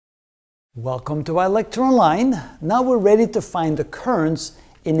Welcome to our lecture online. Now we're ready to find the currents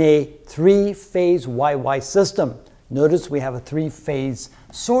in a three-phase YY system. Notice we have a three-phase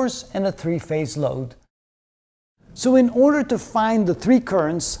source and a three-phase load. So in order to find the three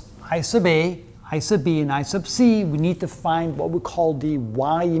currents, I sub A, I sub B, and I sub C, we need to find what we call the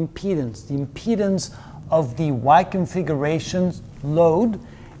Y impedance, the impedance of the Y configuration load.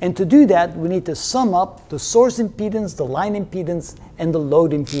 And to do that, we need to sum up the source impedance, the line impedance, and the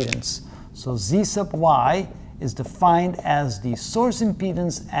load impedance. So Z sub Y is defined as the source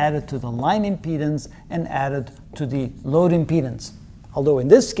impedance added to the line impedance and added to the load impedance. Although in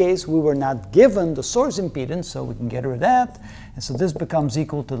this case, we were not given the source impedance, so we can get rid of that. And so this becomes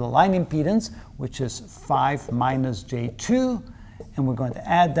equal to the line impedance, which is 5 minus J2. And we're going to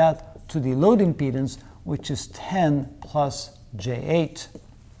add that to the load impedance, which is 10 plus J8.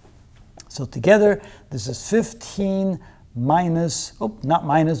 So together, this is 15 minus, not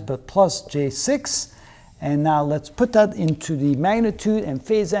minus, but plus J6. And now let's put that into the magnitude and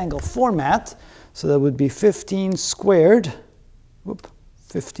phase angle format. So that would be 15 squared,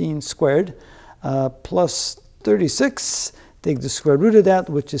 15 squared, plus 36. Take the square root of that,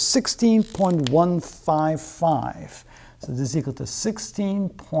 which is 16.155. So this is equal to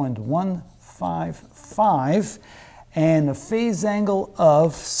 16.155. And a phase angle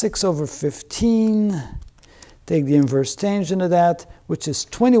of 6 over 15. Take the inverse tangent of that, which is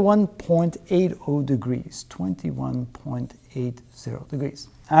 21.80 degrees. 21.80 degrees.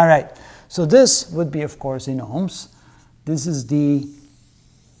 All right, so this would be, of course, in ohms. This is the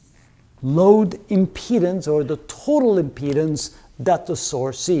load impedance, or the total impedance that the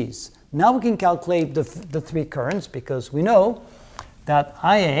source sees. Now we can calculate the three currents, because we know that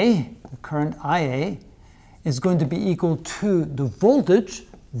IA, the current IA, is going to be equal to the voltage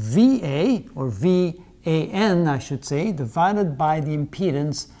VA, or VAN, I should say, divided by the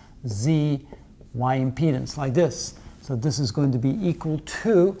impedance ZY impedance, like this. So this is going to be equal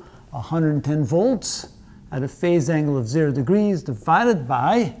to 110 volts at a phase angle of 0 degrees divided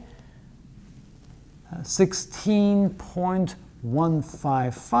by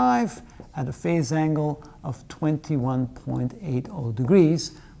 16.155 at a phase angle of 21.80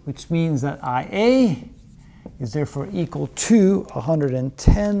 degrees, which means that IA is therefore equal to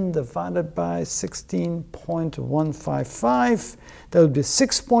 110 divided by 16.155. That would be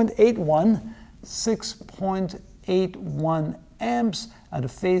 6.81 amps at a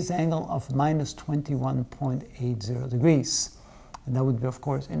phase angle of minus 21.80 degrees. And that would be, of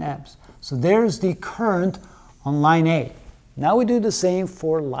course, in amps. So there's the current on line A. Now we do the same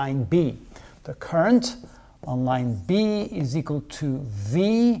for line B. The current on line B is equal to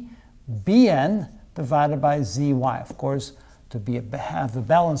VBN divided by ZY. Of course, to have a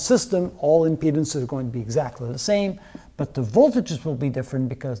balanced system, all impedances are going to be exactly the same, but the voltages will be different,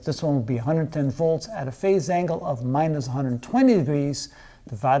 because this one will be 110 volts at a phase angle of minus 120 degrees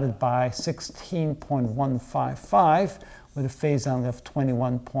divided by 16.155 with a phase angle of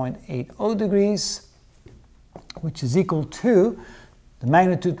 21.80 degrees, which is equal to, the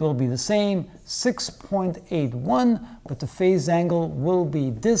magnitude will be the same, 6.81, but the phase angle will be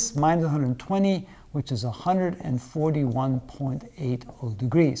this minus 120, which is 141.80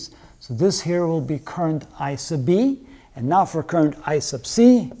 degrees. So this here will be current I sub B. And now for current I sub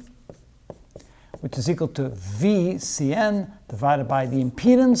C, which is equal to VCN divided by the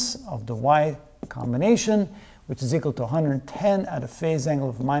impedance of the Y combination, which is equal to 110 at a phase angle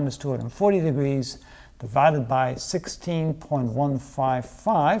of minus 240 degrees, divided by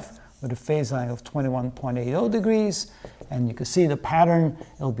 16.155 with a phase angle of 21.80 degrees. And you can see the pattern,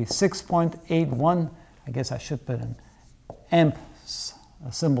 it'll be 6.81. I guess I should put an amp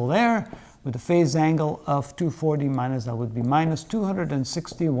symbol there, with a phase angle of 240 minus, that would be minus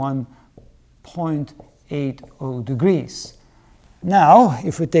 261.80 degrees. Now,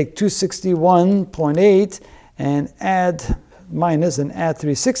 if we take 261.8 and add minus and add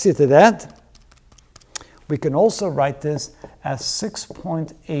 360 to that, we can also write this as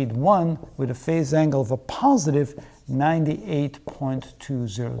 6.81 with a phase angle of a positive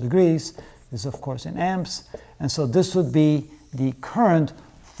 98.20 degrees. This is, of course, in amps. And so this would be the current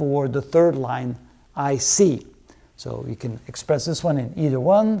for the third line IC. So you can express this one in either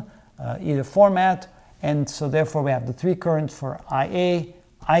format. And so therefore we have the three currents for IA,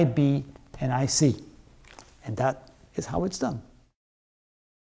 IB, and IC. And that is how it's done.